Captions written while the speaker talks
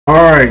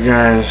Alright,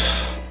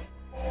 guys.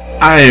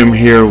 I am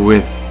here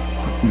with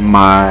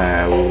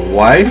my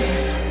wife.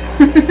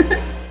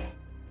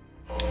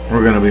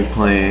 We're gonna be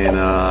playing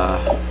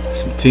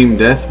some team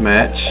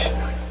deathmatch.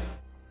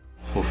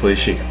 Hopefully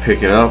she can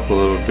pick it up a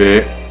little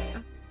bit.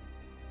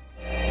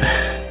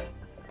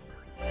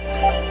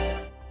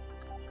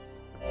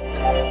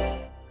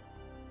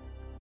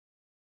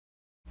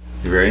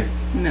 You ready?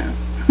 No.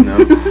 No?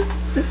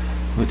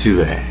 Well, too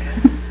bad.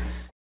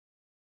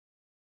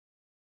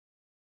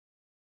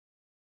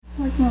 It's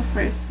like my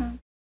first time.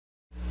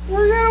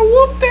 We're gonna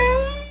whoop that.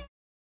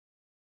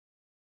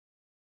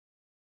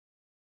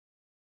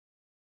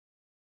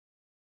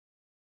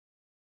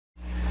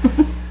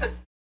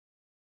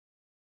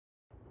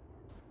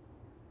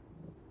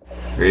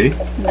 Ready?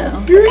 No.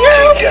 Here we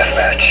go!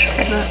 Deathmatch.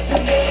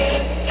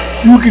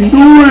 You can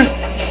do it!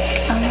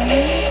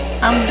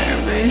 I'm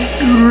nervous.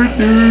 Do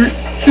it.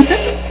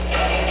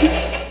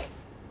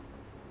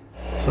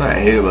 That's what I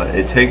hate about it.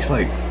 It takes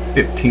like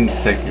 15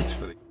 seconds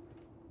for the...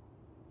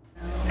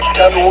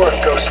 Time to work,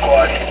 Ghost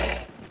Squad.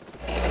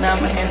 Now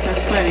my hands are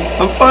sweaty.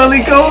 I'm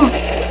finally Ghost!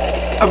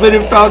 I've been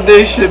in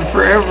Foundation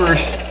forever.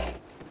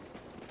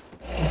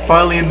 I'm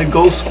finally in the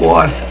Ghost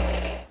Squad.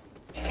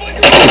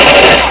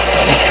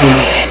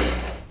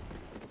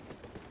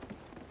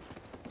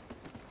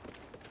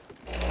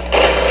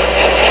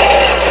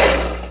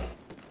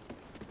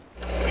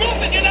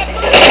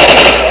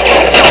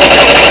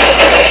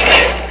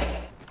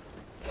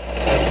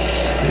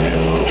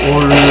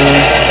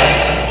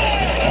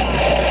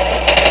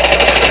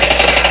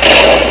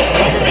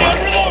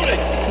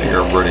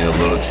 Running a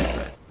little too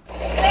fast.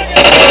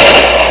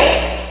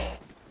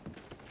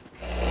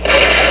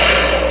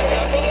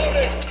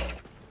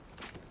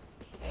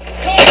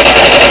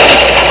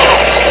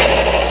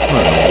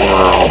 What in the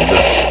world?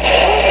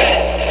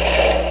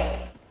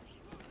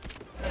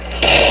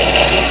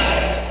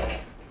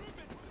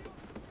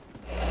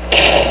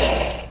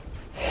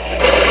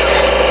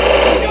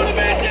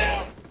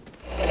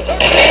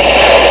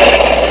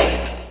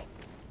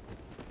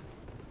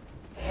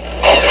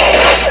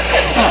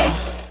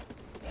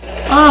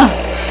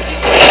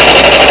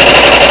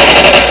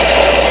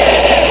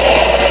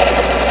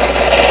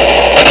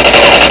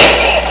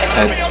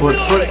 That's what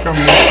prick I'm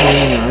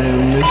missing. I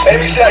am missing.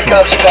 Enemy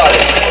SATCOM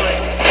spotted.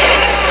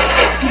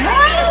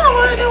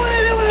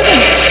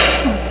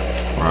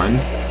 Run.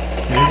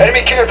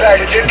 Enemy care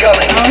package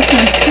incoming.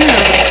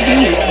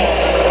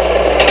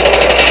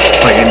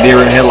 It's like a deer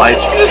in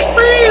headlights. It's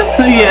freeze!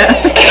 Yeah.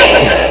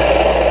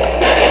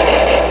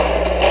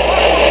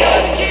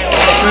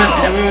 Run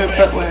everywhere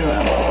but where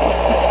I'm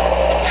supposed to.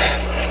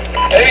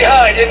 Enemy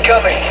hind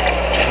incoming.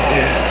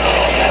 Yeah.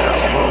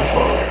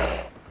 Motherfucker.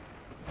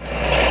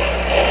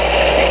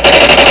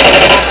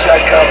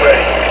 SATCOM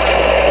ready.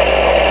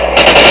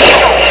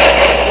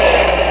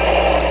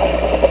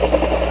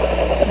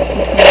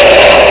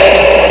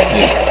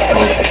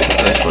 Focus.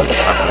 That's what I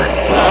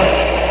forgot.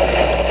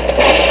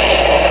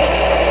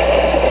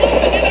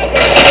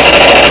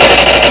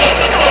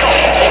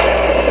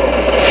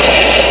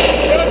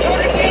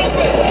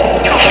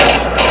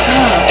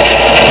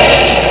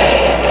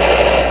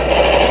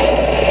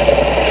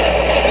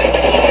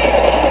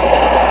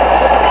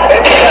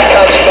 Enemy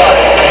SATCOM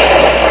spotted.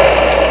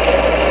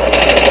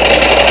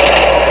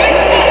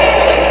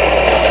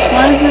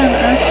 Why is there an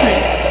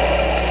earthquake?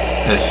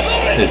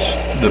 It's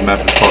the map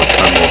is called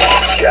Tremble.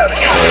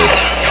 Scavenger.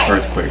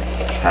 Earthquake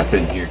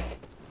happened here.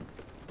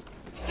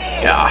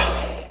 Yeah.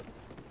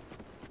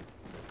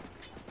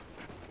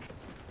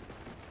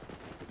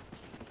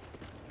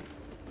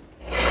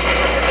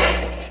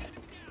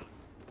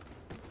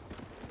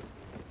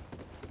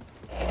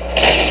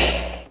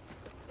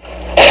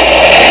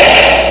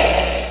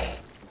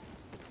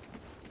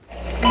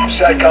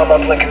 SATCOM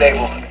uplink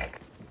enabled.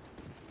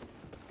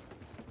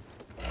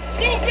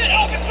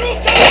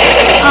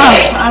 Oh,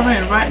 I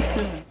ran right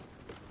through him.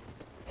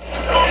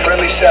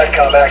 Friendly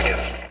SATCOM active.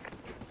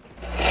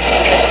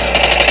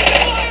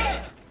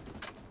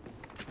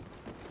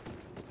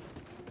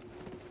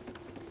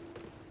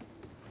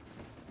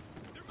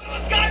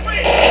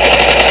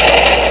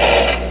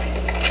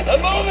 I'm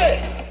moving!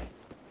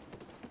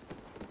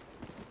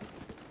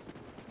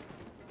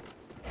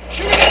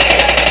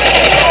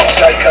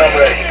 SATCOM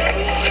ready.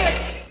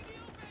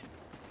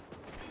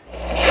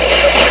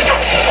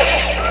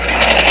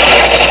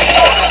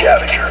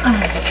 Scavenger.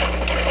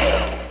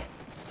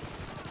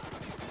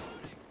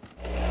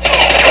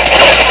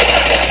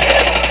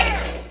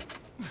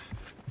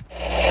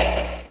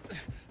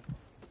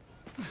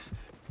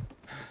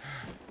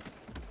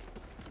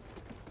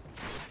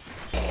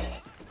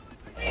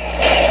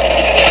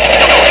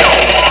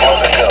 On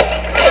the go.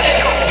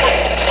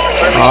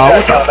 Friendly Oh,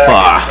 what the SATCOM active.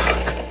 fuck?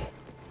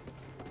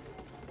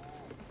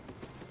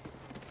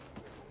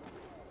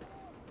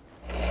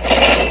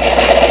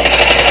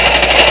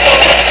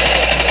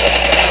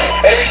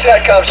 Enemy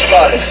SATCOM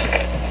spotted.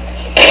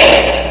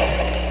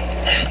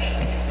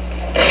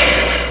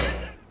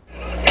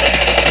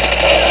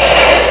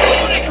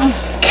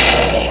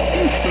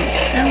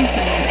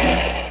 Everything.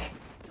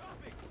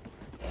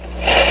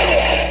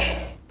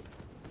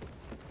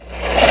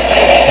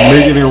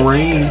 making it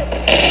rain.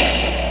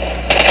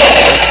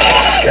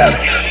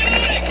 Scavenger.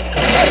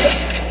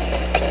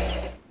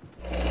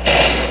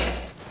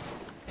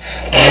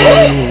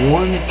 And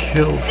one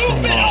kill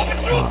from my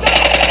front.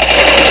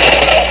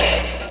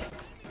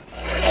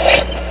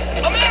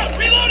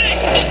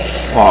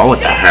 Oh, what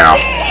the hell?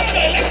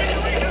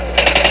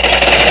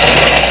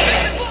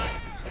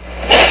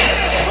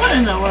 What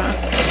in the world?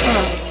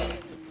 Oh.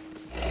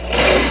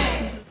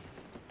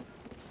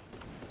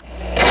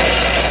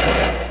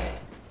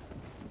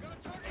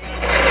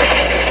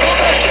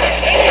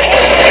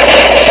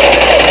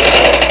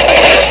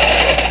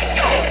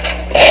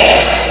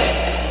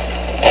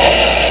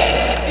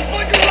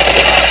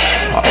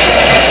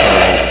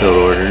 Field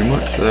order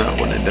anymore, so that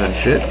wouldn't have done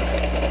shit.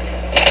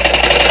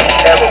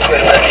 Ammo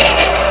crate ready.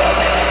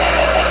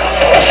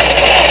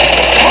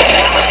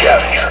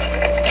 Scavenger.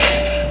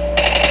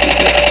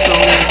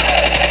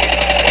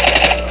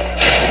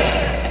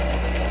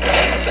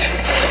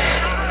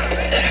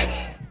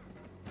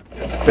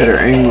 Better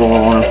angle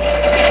on him.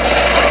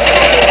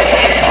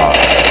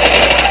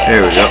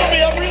 There we go.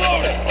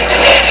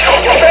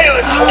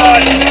 Surveillance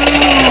squad.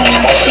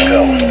 On the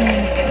go.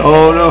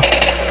 Oh no,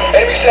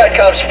 Enemy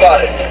SATCOM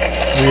spotted.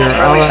 we are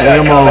Friendly out of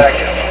SATCOM ammo.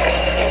 active.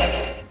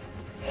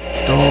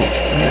 Don't,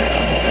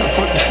 man,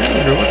 fucking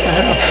stranger, what the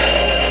hell?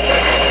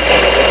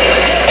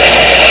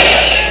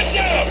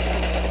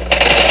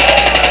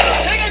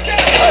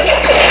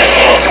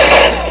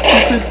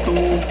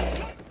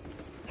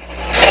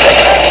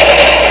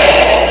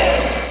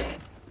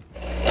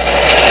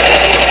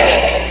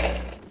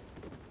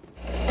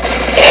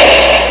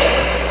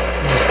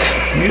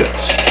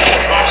 Yes.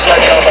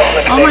 SATCOM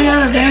uplink Oh my enabled.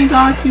 god, the damn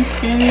dog keeps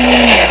getting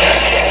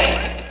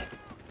me.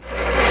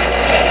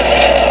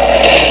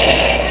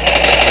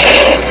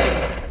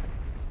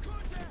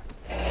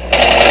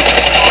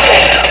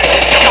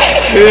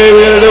 Hey,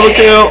 we got a double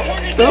kill.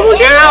 Double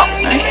kill.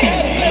 I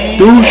can't.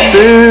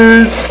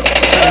 Deuces.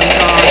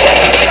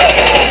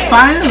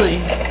 Finally.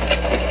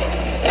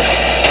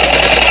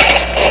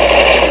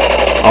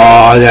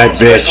 Oh, that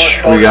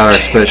bitch. We got our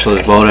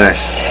specialist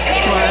bonus. What?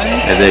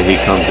 And then he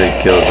comes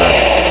and kills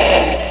us.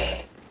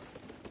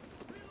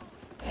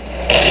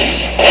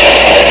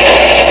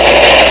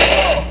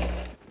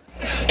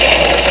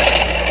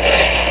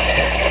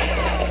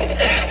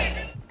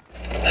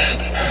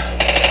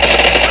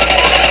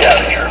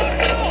 Scavenger.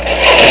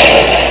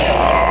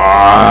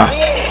 Ah.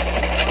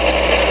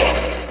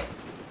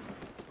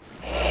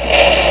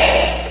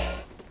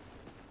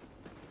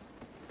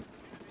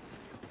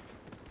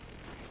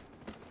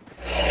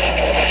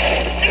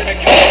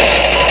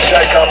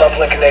 SATCOM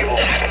uplink enabled.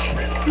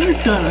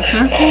 Who's going in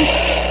circles?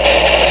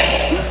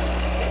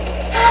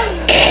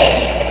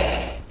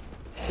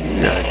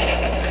 You got a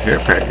care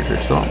package or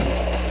something.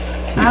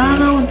 I don't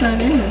know what that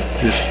is.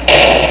 Just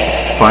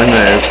find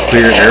a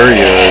clear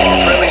area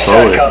Friendly and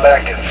throw it. SATCOM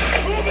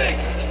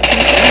active.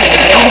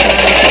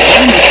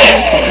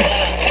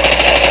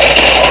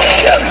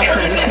 Scavenger.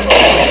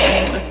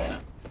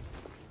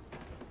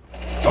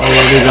 Oh,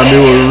 they got me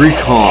with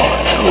recon.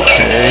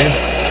 Okay.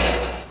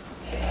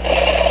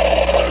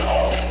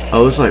 I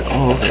was like,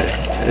 oh, okay.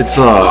 It's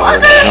Oh,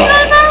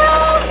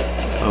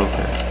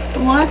 okay.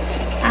 watch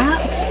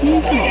out,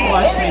 people.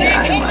 Watch me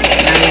die, my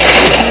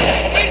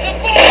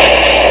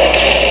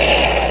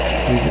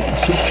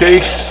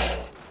Suitcase.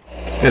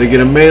 Gotta get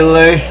a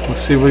melee.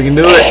 Let's see if we can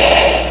do it.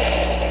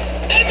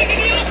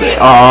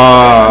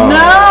 Ah. No!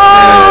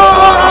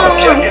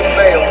 Objective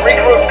failed.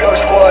 Regroup, Go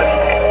Squad.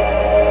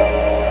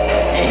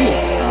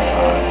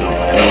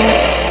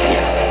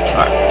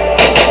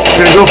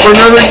 We're gonna go for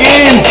another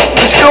game.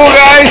 Let's go,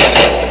 guys.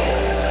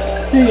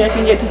 Maybe I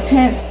can get to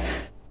 10.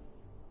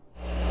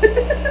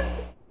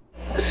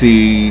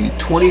 See,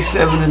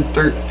 27 and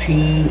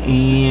 13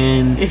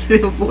 and If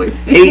it avoids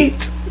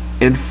 8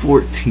 and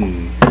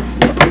 14.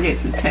 I'll get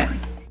to 10.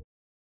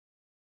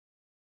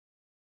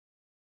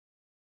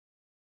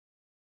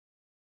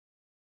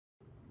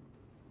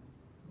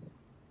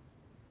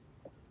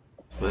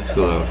 That's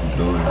what I was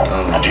doing. I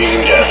don't know.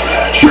 Team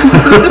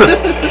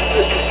deathmatch.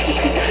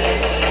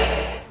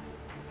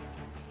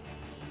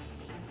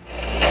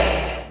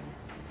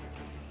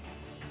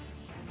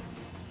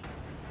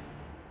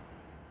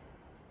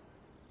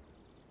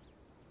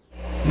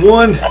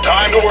 One.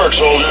 Time to work,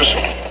 soldiers.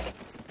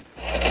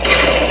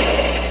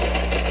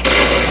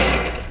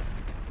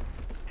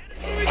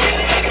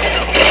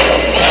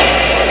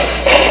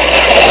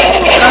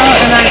 Oh,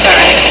 and I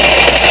died.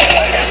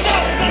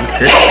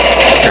 Okay.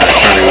 Gotta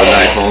try to go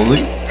knife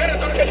only.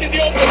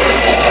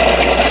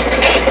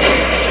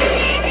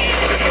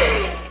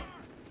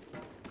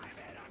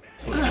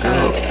 What's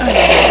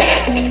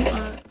up?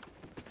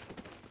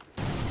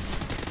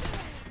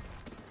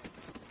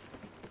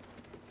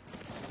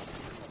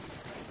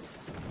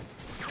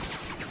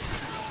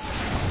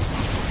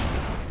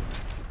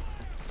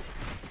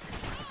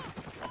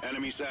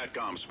 Enemy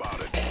SATCOM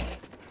spotted.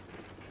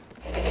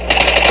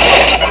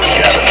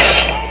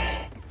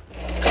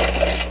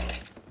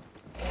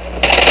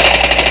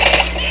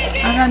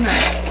 I got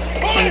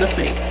knife on the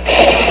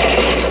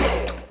face.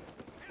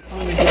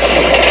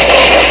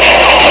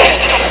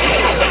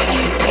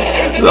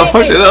 Where the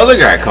fuck did the other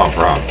guy come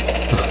from?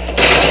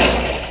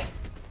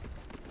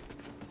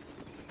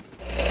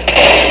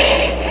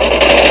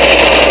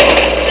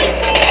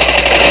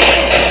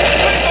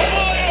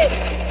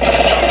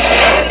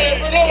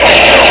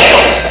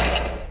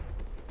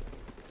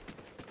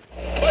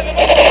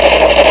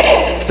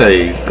 Tell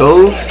you,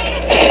 Ghost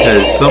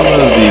has some of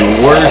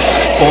the worst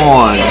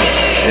spawns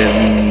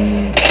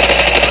in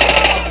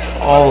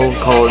all of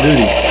Call of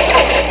Duty.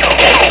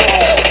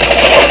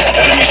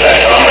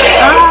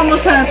 I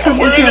almost had a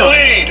triple We're in the kill.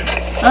 lead.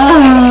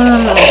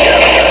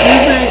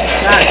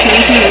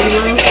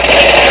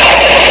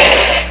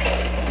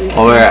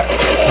 Oh yeah.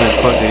 Where the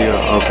fuck did you go?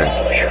 Okay.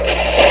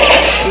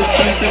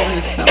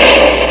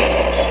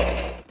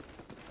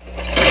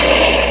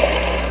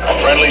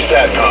 Friendly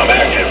SATCOM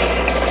active.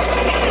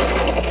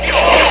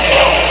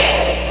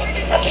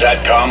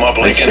 SATCOM Like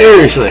uplink.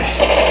 seriously.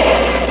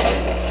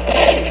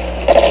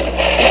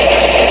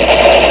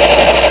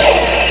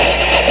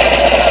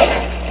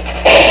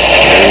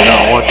 You're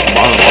not watching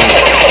bottom.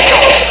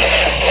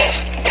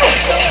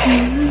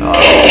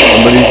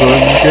 Somebody's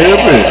fucking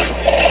camping.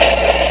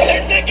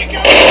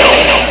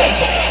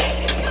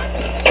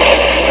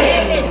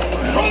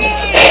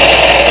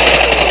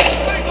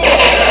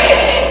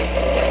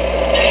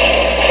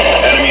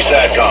 Enemy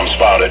SATCOM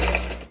spotted.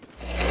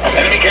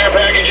 Enemy care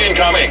package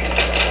incoming.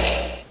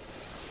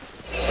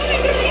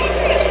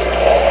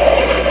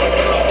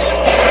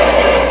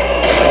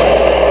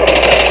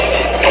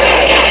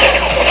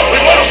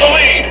 We've lost the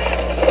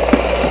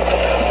lead.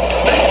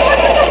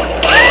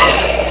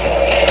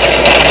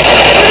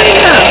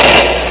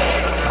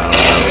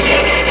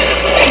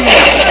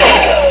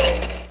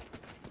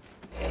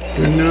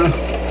 Good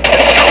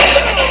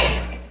enough.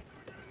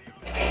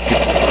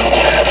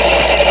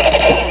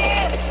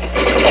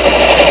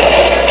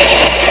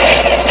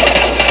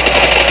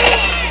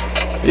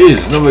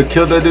 Jesus, nobody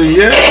killed that dude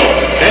yet?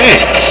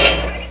 Damn.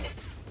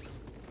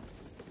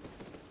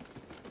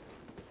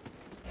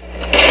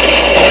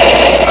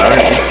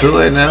 Alright, it's too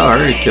late now. I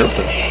already killed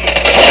him.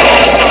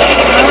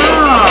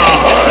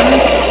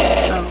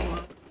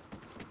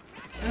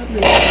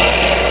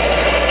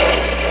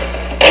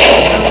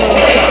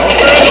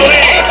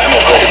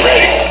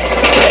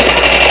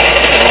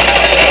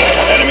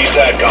 Enemy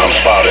SATCOM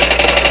spotted.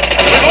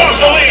 We've lost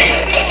the lead.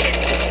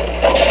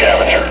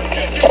 Scavenger.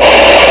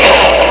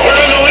 We're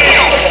in the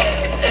lead.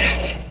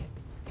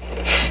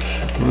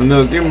 Oh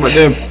no, give me my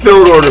damn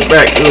field order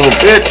back, you little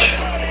bitch.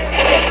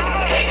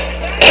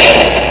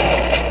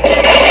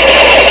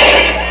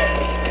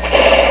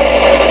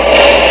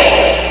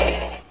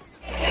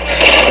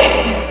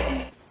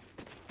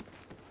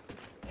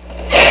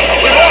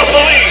 We've lost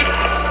the lead.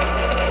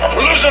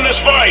 We're losing this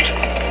fight.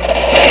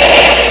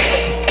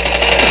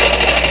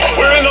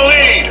 We're in the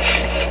lead.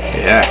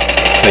 Yeah.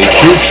 Hey,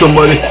 juke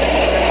somebody.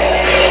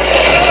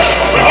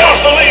 We've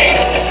lost the lead.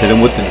 Hit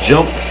him with the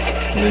jump.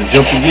 And then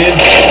jump again.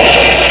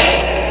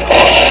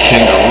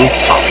 Kangaroo.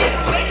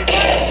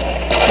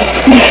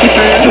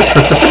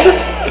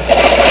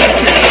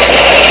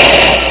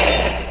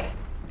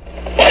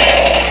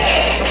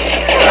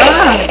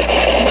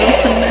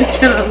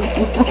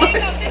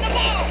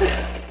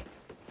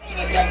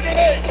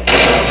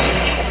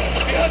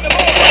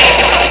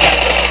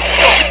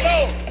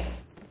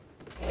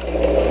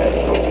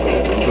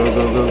 Go,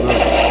 go, go,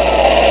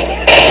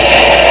 go.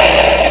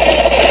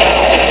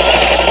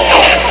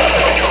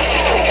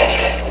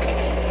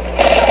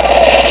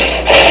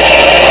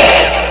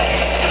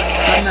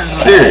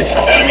 Serious.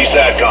 Enemy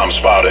SATCOM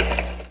spotted.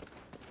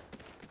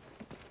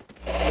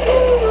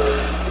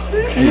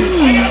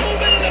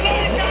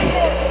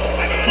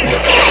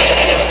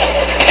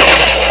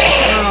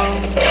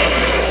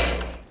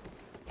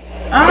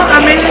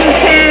 I made it in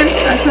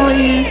 10. I told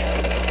you.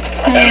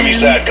 Enemy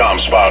 10. SATCOM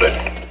spotted.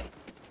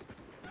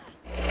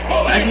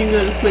 I can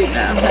go to sleep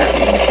now. I'm happy.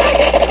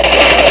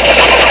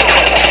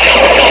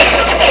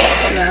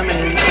 Yeah, I made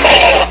it in 10.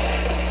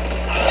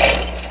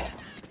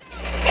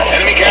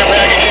 Enemy care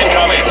package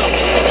incoming.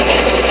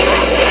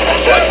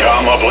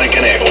 SATCOM uplink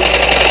enabled.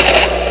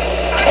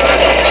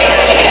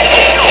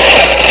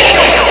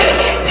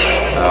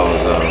 That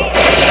was a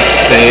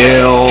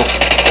fail.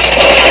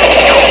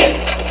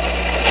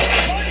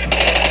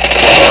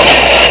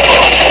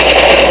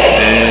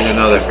 And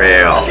another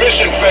fail.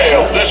 Mission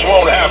failed. This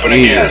won't happen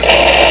Jesus.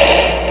 again.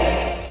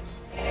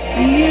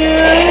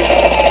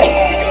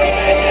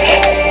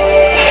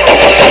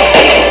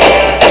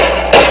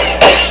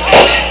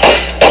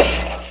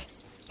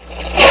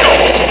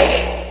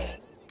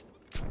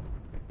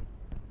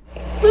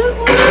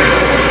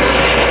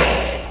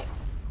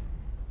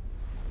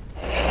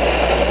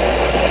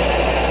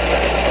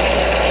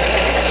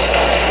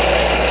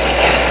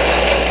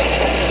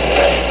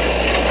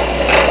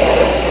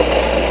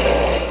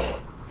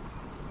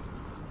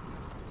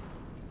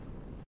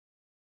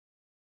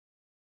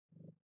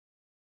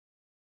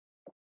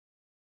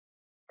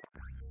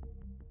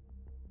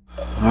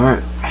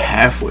 Alright,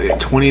 halfway at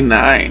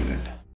 29.